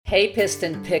Hey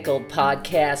Piston Pickled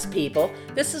podcast people,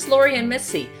 this is Lori and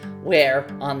Missy, where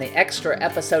on the extra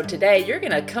episode today, you're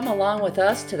going to come along with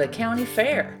us to the county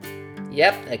fair.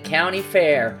 Yep, the county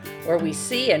fair, where we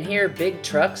see and hear big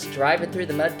trucks driving through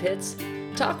the mud pits,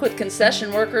 talk with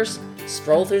concession workers,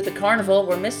 stroll through the carnival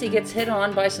where Missy gets hit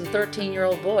on by some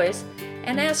 13-year-old boys,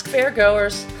 and ask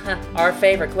fairgoers, our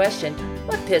favorite question,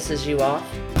 what pisses you off?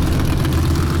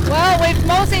 Well, we've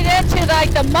moseyed into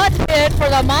like the mud pit for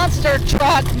the monster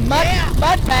truck mud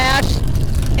bash.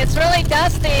 It's really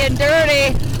dusty and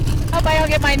dirty. Hope I don't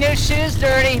get my new shoes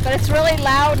dirty, but it's really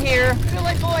loud here.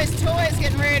 Billy Boy's toy is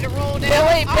getting ready to roll down.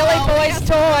 Billy Boy's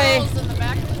toy. In the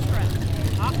back of the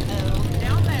truck.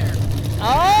 Down there.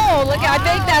 Oh, look! I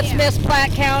think that's Miss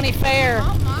Platte County Fair.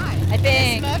 Oh my! I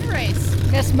think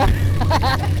Miss Mud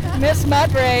Race. Miss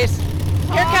Mud Race.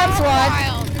 Here comes one.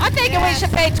 Wild. I'm thinking we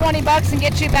should pay $20 and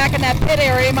get you back in that pit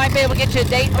area. We might be able to get you a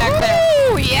date back there.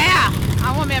 Oh yeah!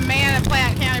 I want to be a man at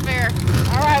Platte County Fair.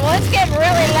 All right, well, it's getting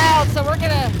really loud, so we're going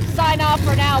to sign off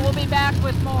for now. We'll be back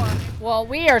with more. Well,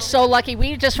 we are so lucky.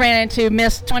 We just ran into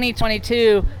Miss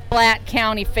 2022 Platte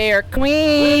County Fair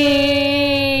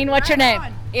Queen. What's your name?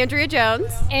 Andrea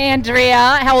Jones.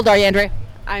 Andrea. How old are you, Andrea?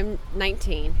 I'm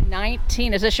 19.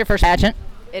 19. Is this your first pageant?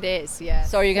 It is,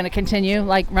 yes. So are you going to continue,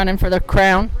 like, running for the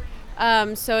crown?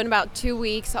 So in about 2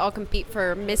 weeks, I'll compete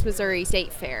for Miss Missouri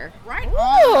State Fair. Right.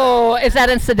 Oh, is that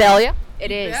in Sedalia?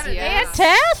 It is, bet it yes.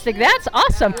 Fantastic. That's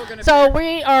awesome. So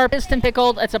we are Piston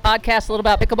Pickled. It's a podcast a little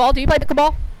about pickleball. Do you play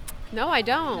pickleball? No, I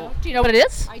don't. Do you know what it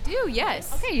is? I do,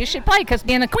 yes. Okay, you should play, because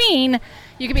being a queen,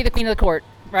 you can be the queen of the court,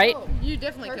 right? Oh, you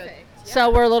definitely could. So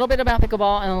we're a little bit about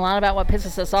pickleball and a lot about what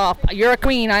pisses us off. You're a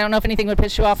queen. I don't know if anything would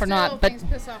piss you off or not, but Things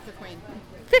piss off the queen.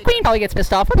 the queen probably gets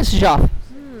pissed off. What pisses you off?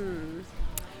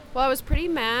 Well, I was pretty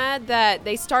mad that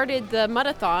they started the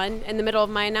mudathon in the middle of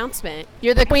my announcement.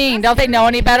 You're the queen. Don't they know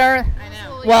any better? I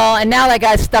know. Well, and now that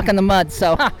guy's stuck in the mud,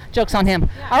 so joke's on him.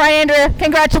 All right, Andrea,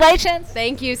 congratulations.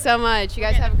 Thank you so much. You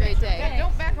guys have a great day.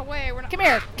 Don't back away. We're not.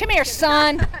 Come here,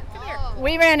 son. Come here.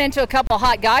 We ran into a couple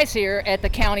hot guys here at the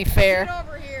county fair. Get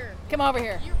over here. Come over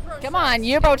here. You approached Come us. on,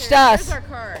 you Come approached here. us. Here's our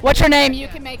card. What's your name? You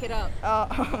can make it up.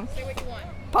 Say what you want.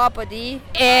 Papa D.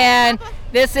 And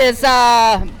this is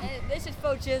This is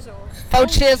Faux Chisel.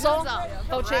 Faux Chisel. Chisel.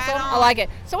 Faux Right Chisel. I on. like it.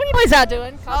 So what are you boys out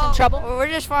doing? Causing trouble? We're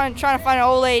just trying to find an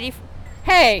old lady.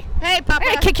 Hey, Hey, Papa. I'm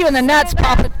gonna kick you in the nuts,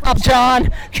 Pop John.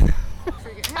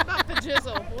 How about the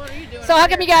jizzle? What are you doing? So how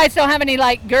come you guys don't have any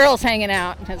like girls hanging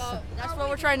out? 'Cause- That's what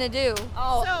we're trying to do.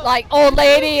 oh, so- like old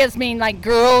lady is mean like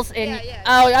girls and Yeah.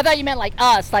 oh, I thought you meant like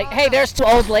us. Like, hey, there's two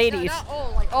old ladies. Not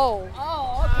old, like Oh,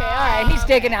 Oh, okay, all right. He's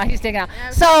digging out. Yeah,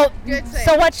 So, good save.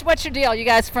 so what's your deal? You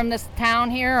guys from this town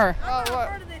here, or?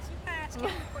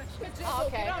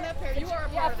 Okay. Get on up here. You are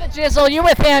a Yeah, part of it. Fajizzle, you're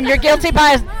with him. You're guilty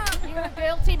by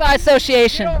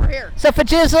association. Get over here. So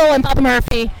Fajizzle and Papa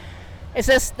Murphy, is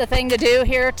this the thing to do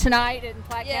here tonight in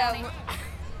Platte County?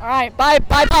 All right, bye,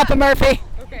 Papa Murphy.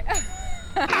 Okay.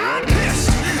 I'm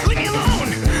pissed. Leave me alone.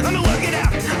 Let me work it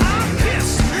out. I'm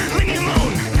pissed. Leave me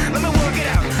alone. Let me work it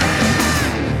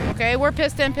out. Okay, we're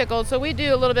pissed and pickled, so we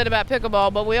do a little bit about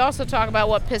pickleball, but we also talk about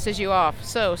what pisses you off.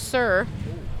 So, sir,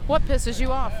 what pisses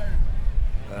you off?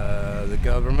 The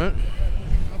government.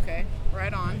 Okay,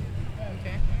 right on.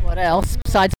 Okay. What else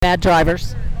besides bad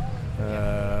drivers?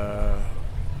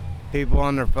 People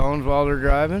on their phones while they're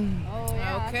driving.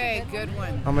 Okay, good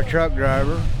one. I'm a truck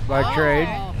driver by trade.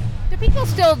 Do people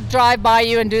still drive by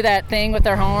you and do that thing with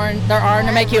their horn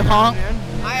to make you honk?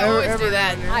 I always do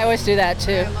that. I always do that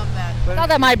too. I love that. I thought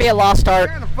that might be a lost art.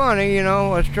 Kind of funny, you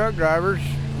know, as truck drivers,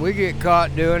 we get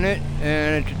caught doing it,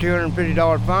 and it's a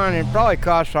 $250 fine, and it probably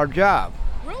costs our job.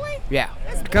 Really? Yeah.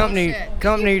 That's Companies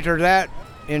bullshit. are that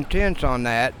intense on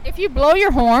that. If you blow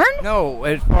your horn? No,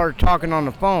 as far as talking on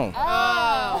the phone.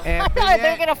 Oh. And I thought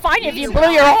they were gonna find you if you You blew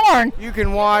your horn. You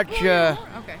can watch. Okay.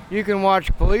 You can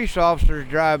watch police officers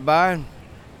drive by.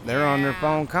 They're on their Yeah.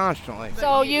 phone constantly.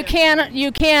 So you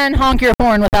can honk your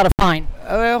horn without a fine.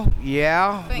 Well,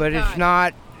 yeah, Thank but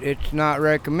God. it's not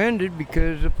recommended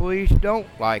because the police don't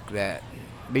like that.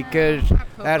 Because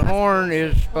that horn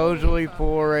is supposedly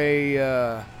for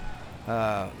an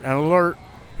alert.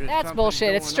 that That's something's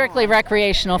bullshit. It's going strictly on.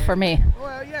 recreational for me.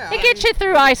 Well, yeah. It gets you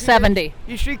through I-70.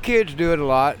 You see kids do it a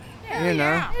lot. You know.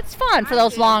 yeah. It's fun for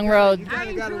those long roads. You kind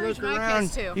I of got to encourage look my around.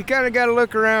 kids to. You kind of got to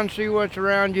look around, see what's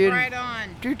around you. Right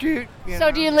on. Toot toot. So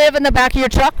do you live in the back of your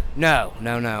truck? No.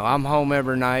 I'm home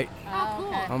every night. Oh,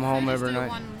 cool. I'm home I just every do night.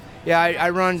 one- Yeah, I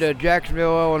run to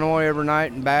Jacksonville, Illinois every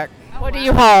night and back. What do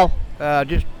you haul?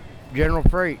 Just general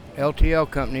freight, LTL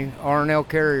company, R&L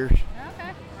carriers.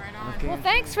 Right on. Well,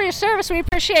 thanks for your service. We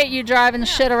appreciate you driving the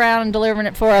shit around and delivering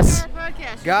it for us. Our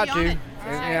podcast. Got Be on to. it.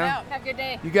 Yeah. Have a good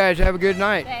day. You guys have a good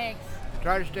night. Thanks.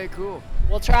 Try to stay cool.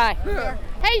 We'll try.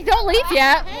 Hey, don't leave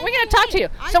yet. We're going to talk to you.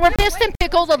 So we're pissed and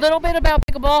pickled a little bit about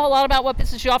pickleball, a lot about what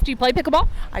pisses you off. Do you play pickleball?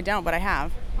 I don't, but I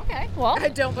have. Okay, well. I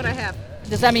don't, but I have.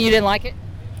 Does that mean you didn't like it?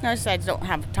 No, I just don't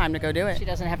have time to go do She it.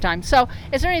 doesn't have time. So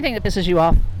is there anything that pisses you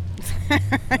off?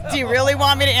 Do you really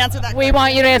want me to answer that? We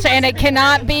want you to answer, and it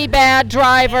cannot be bad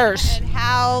drivers. And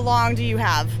how long do you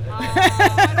have?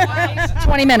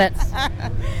 20 minutes.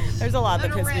 There's a lot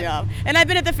that piss me off. And I've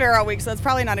been at the fair all week, so it's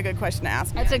probably not a good question to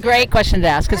ask me. That's a great question to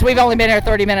ask, because we've only been here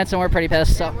 30 minutes and we're pretty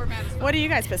pissed. So What are you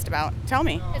guys pissed about? Tell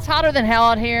me. it's hotter than hell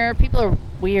out here. People are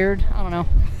weird. I don't know.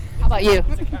 How about you?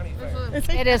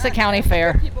 It is a county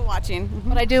fair. People watching.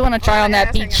 But I do want to try on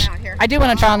that beach. I do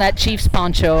want to try on that Chiefs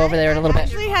poncho over there in a little bit.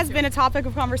 Actually has been a topic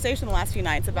of conversation the last few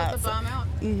nights about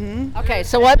Okay,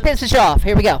 so what pisses you off?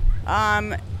 Here we go.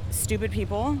 Stupid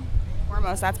people.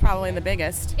 Foremost, that's probably the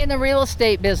biggest. In the real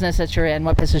estate business that you're in,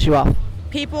 what pisses you off?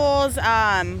 People's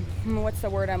what's the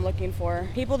word I'm looking for?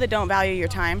 People that don't value your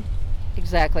time.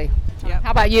 Exactly. Yep.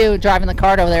 How about you driving the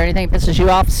cart over there? Anything that pisses you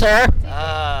off, sir?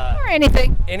 Or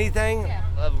anything? Anything?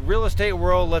 Yeah. Real estate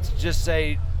world, let's just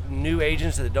say new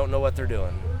agents that don't know what they're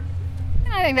doing.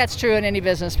 I think that's true in any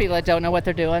business. People that don't know what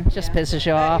they're doing just pisses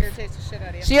you off.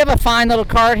 So you have a fine little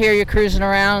cart here. You're cruising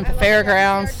around the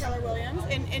fairgrounds.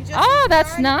 Oh,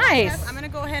 that's nice. I'm going to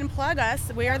go ahead and plug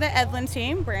us. We are the Edlin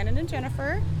team, Brandon and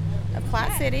Jennifer of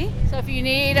Platte City. So if you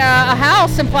need a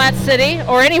house in Platte City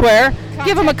or anywhere,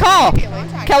 give them a call.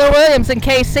 Keller Williams in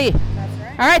KC.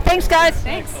 All right, thanks, guys.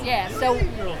 Thanks. Yeah, so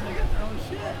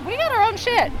we got our own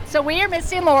shit. So we are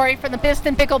Missy and Lori from the Pissed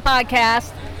and Pickle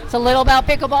podcast. It's a little about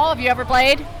pickleball. Have you ever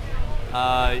played?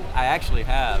 I actually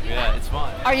have. Yeah, it's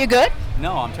fun. Are you good?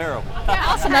 No, I'm terrible. Yeah,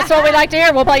 awesome. That's what we like to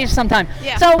hear. We'll play you sometime.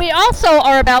 Yeah. So we also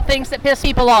are about things that piss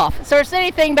people off. So is there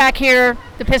anything back here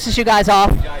that pisses you guys off?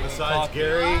 Besides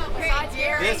Gary. Besides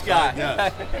Gary. This guy.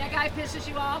 That guy pisses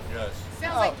you off? Yes.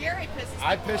 Sounds like Gary pisses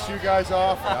I piss you guys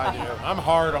off? I do. I'm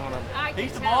hard on him.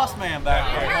 He's the boss man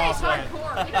back there. Gary's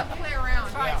hardcore. He doesn't play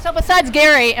around. Right. So besides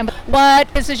Gary, and what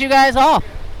pisses you guys off?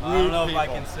 I don't know if I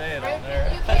can say it on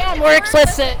there. You can. We're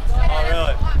explicit. Oh,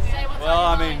 really? Well,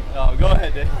 I mean, go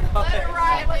ahead, Dave. Let it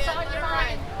ride. What's on your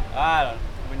mind? I don't.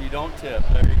 When you don't tip,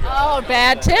 there you go. Oh,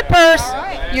 bad tippers.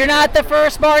 You're not the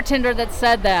first bartender that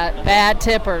said that. Bad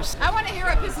tippers. I want to hear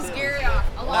what pisses Gary off.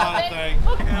 A lot of things.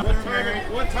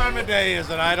 What time of day is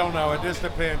it? I don't know. It just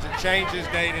depends. It changes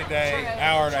day to day,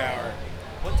 hour to hour.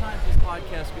 What time does this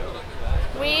podcast go?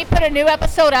 We put a new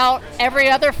episode out every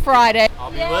other Friday. I'll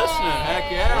be listening.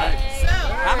 Heck yeah.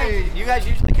 How many, you guys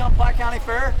usually come Platte County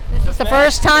Fair? It's the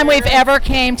first time we've ever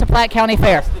came to Platte County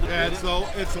Fair. Yeah, it's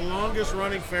the longest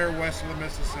running fair west of the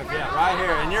Mississippi. Yeah, right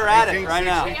here. And you're at it right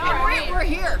now. We're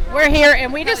here. We're here,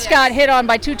 and we just got hit on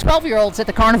by two 12-year-olds at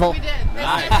the carnival. We did. They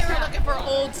said they were looking for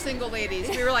old single ladies.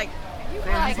 We were like,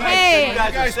 hey. You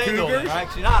guys are single, right?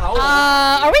 You're not old.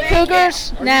 Are we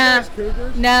cougars? Nah.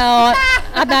 No,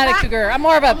 I'm not a cougar. I'm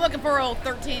more of I'm a, looking for an old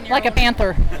 13-year-old. like a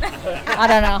panther. I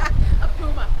don't know. A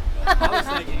puma. I was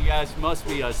thinking you guys must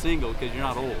be single because you're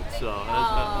not old. So.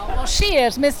 Well, she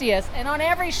is. Missy is. And on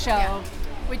every show,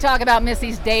 we talk about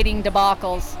Missy's dating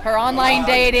debacles, her online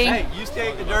dating. Hey, you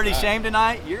stay at the Dirty Shame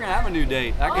tonight, you're going to have a new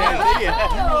date. I guarantee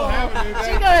you.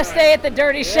 She's going to stay at the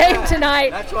Dirty Shame tonight.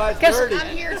 That's why it's dirty.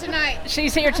 I'm here tonight.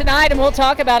 She's here tonight, and we'll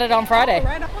talk about it on Friday.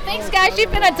 Well, thanks, guys.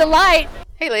 You've been a delight.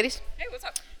 Hey, ladies. Hey, what's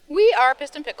up? We are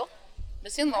Pissed and Pickle.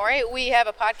 Missy and Lori. We have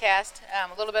a podcast,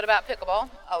 a little bit about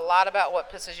pickleball, a lot about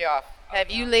what pisses you off.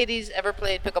 Have you ladies ever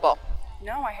played pickleball?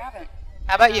 No, I haven't.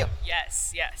 How about you?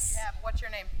 Yes. Yeah. What's your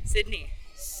name? Sydney.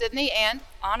 Sydney and?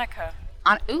 Annika.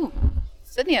 Ooh,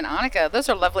 Sydney and Annika. Those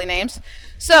are lovely names.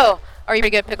 So, are you a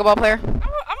good pickleball player?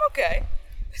 I'm okay.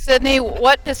 Sydney,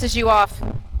 what pisses you off?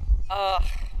 Men.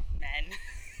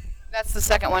 That's the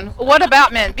second one. What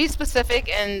about men? Be specific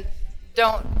and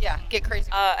don't, get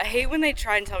crazy. I hate when they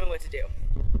try and tell me what to do.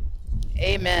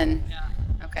 Amen.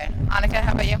 Yeah. Okay. Annika,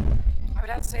 how about you? I would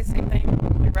have to say the same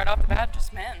thing. Right off the bat,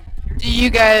 just men. Do you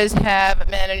guys have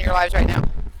men in your lives right now?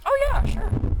 Oh, yeah,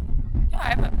 sure. Yeah, I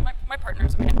have my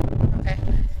partner's a man. Okay.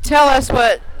 Tell us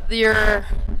what your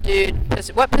dude,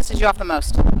 what pisses you off the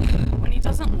most? When he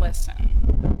doesn't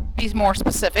listen. Be more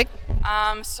specific.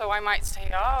 So I might say,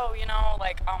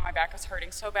 my back is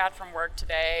hurting so bad from work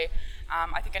today.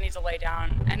 I think I need to lay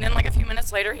down. And then like a few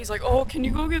minutes later, he's like, oh, can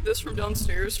you go get this from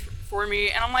downstairs for me?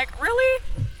 And I'm like, really?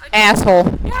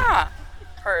 Asshole. Yeah.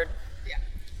 Heard.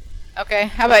 Yeah. Okay.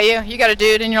 How about you? You got a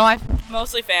dude in your life?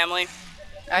 Mostly family.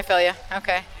 I feel you.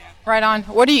 Okay. Right on.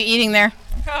 What are you eating there?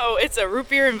 Oh, it's a root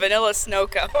beer and vanilla snow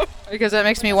cone. Because that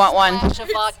makes me want one. Splash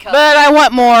of vodka. But I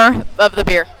want more of the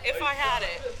beer. If I had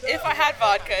it. If I had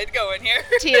vodka, it'd go in here.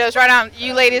 Tito's, right on.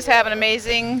 You ladies have an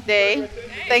amazing day.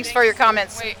 Thanks for your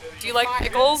comments. Wait, do you like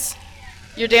pickles?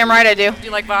 You're damn right I do. Do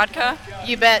you like vodka?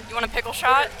 You bet. You want a pickle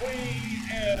shot?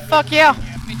 Fuck yeah.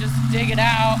 Let me just dig it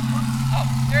out.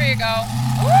 Oh, there you go.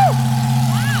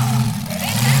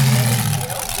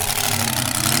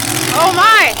 Oh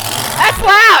my, that's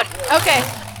loud. Okay,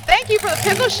 thank you for the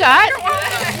pickle shot. You're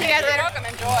welcome.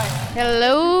 Enjoy.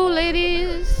 Hello,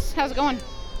 ladies. How's it going?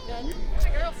 Good. Hi,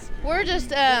 girls. We're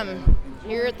just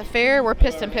here at the fair. We're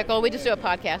Pissed and Pickle. We just do a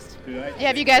podcast.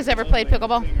 Have you guys ever played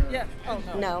pickleball? Yeah. Oh,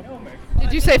 no. No.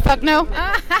 Did you say fuck no?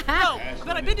 No,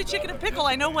 but I've been to Chicken and Pickle.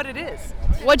 I know what it is.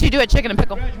 What'd you do at Chicken and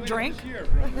Pickle? Drink.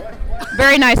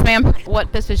 Very nice, ma'am.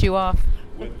 What pisses you off?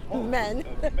 Men.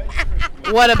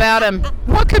 What about him?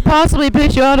 What could possibly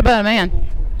piss you off about a man?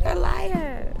 They're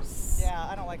liars. Yeah,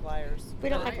 I don't like liars. We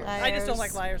don't like liars. I just don't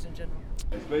like liars in general.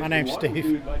 My name's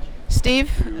Steve.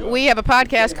 Steve, we have a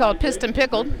podcast called Pissed and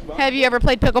Pickled. Have you ever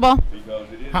played pickleball?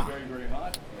 Huh.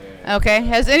 Okay.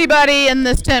 Has anybody in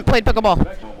this tent played pickleball?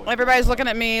 Everybody's looking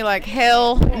at me like,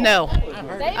 hell no.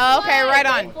 Oh, okay, right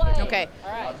on. Okay.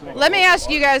 Let me ask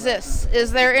you guys this.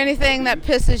 Is there anything that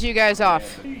pisses you guys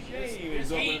off?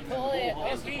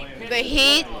 The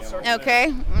heat? Okay.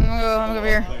 I'm gonna go over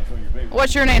here.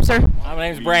 What's your name, sir? My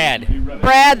name's Brad.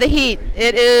 Brad, the heat.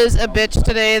 It is a bitch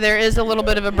today. There is a little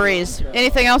bit of a breeze.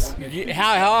 Anything else?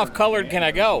 How off-colored can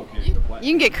I go?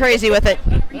 You can get crazy with it.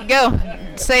 Go.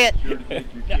 Say it.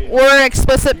 We're an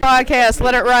explicit podcast.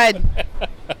 Let it ride.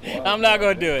 I'm not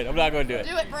going to do it. I'm not going to do it.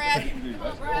 Do it, Brad.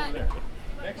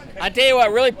 I tell you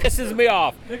what really pisses me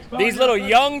off. These little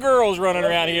young girls running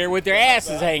around here with their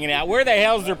asses hanging out. Where the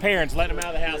hell's their parents letting them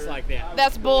out of the house like that?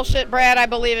 That's bullshit, Brad. I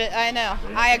believe it. I know.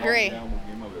 I agree.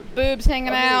 Boobs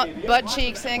hanging out, butt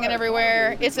cheeks hanging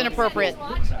everywhere. It's inappropriate.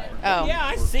 Oh. Yeah,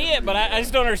 I see it, but I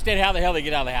just don't understand how the hell they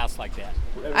get out of the house like that.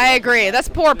 I agree. That's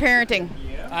poor parenting.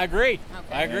 I agree.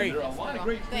 I agree.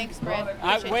 Thanks, Brad.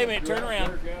 Wait a minute. Turn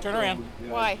around. Turn around.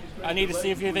 Why? I need to see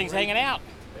if your thing's hanging out.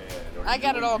 I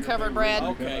got it all covered, Brad.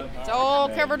 Okay. It's all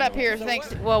covered up here.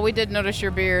 Thanks. Well, we did notice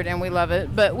your beard, and we love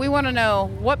it. But we want to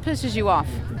know, what pisses you off?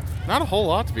 Not a whole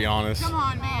lot, to be honest. Come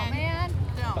on, man.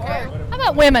 Don't care. How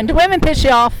about women? Do women piss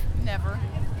you off? Never.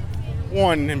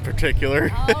 One in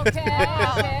particular.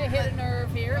 Okay, hit a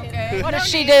nerve here. Okay. What does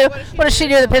she do? What does she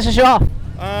do that pisses you off?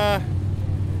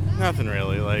 Nothing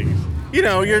really. Like, you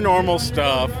know, your normal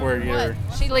stuff where you're...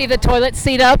 She leave the toilet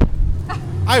seat up?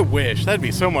 I wish. That'd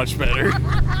be so much better.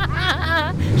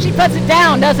 She puts it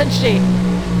down, doesn't she?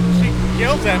 She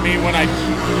yells at me when I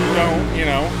don't, you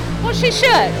know. Well, she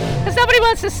should. Because nobody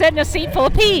wants to sit in a seat full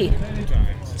of pee.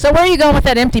 So where are you going with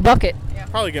that empty bucket?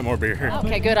 Probably get more beer.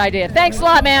 Okay, good idea. Thanks a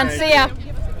lot, man. See ya.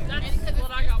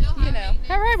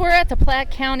 All right, we're at the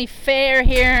Platte County Fair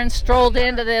here and strolled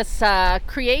into this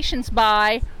Creations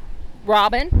by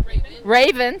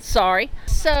Raven, sorry.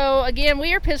 So again,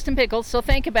 we are Pissed and Pickled, so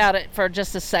think about it for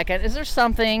just a second. Is there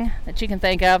something that you can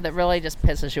think of that really just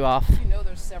pisses you off? You know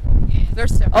there's several.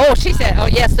 There's several. Oh, she said, oh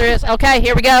yes there is. Okay,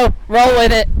 here we go. Roll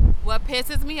with it. What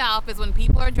pisses me off is when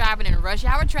people are driving in rush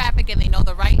hour traffic and they know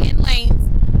the right in lanes,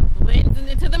 blend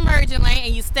into the merging lane,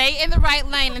 and you stay in the right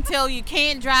lane until you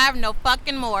can't drive no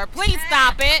fucking more. Please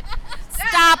stop it.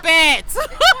 Stop it.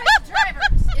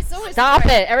 It's always Stop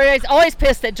it. Everybody's always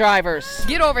pissed at drivers.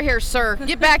 Get over here, sir.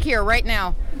 Get back here right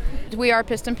now. We are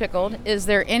Pissed and Pickled. Is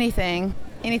there anything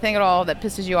at all that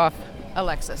pisses you off,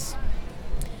 Alexis?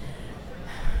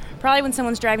 Probably when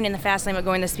someone's driving in the fast lane but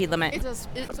going the speed limit.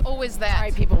 It's always that. All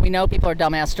right, people, we know people are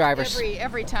dumbass drivers.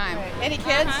 Every time. Any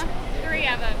kids? 3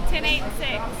 of them, 10, 8, and 6.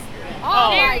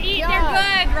 Oh, they're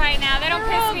good right now. They don't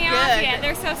piss me off good. yet.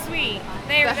 They're so sweet.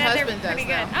 The husband pretty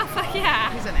does, good. though. Oh fuck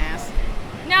yeah. He's an ass.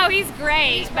 No, he's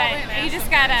great, but you just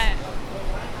gotta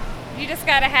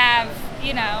have,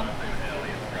 you know,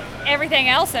 everything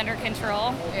else under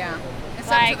control. Yeah. It's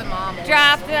like up to the mom.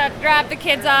 drop the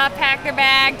kids off, pack their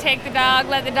bag, take the dog,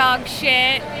 let the dog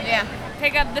shit. Yeah.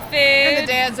 Pick up the food. And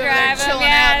the dad's over there chilling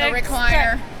out in the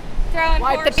recliner. Throwing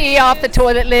Wipe the pee off the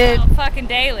toilet lid. Oh, fucking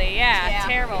daily, yeah.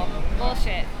 Terrible.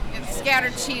 Bullshit.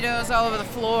 Scattered Cheetos all over the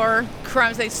floor,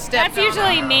 crumbs they stepped That's on.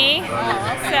 usually me. So, All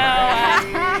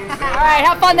right,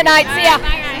 have fun tonight. See ya.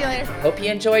 See you later. Hope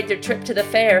you enjoyed your trip to the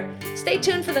fair. Stay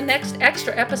tuned for the next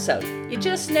extra episode. You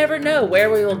just never know where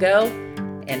we will go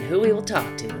and who we will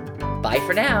talk to. Bye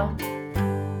for now.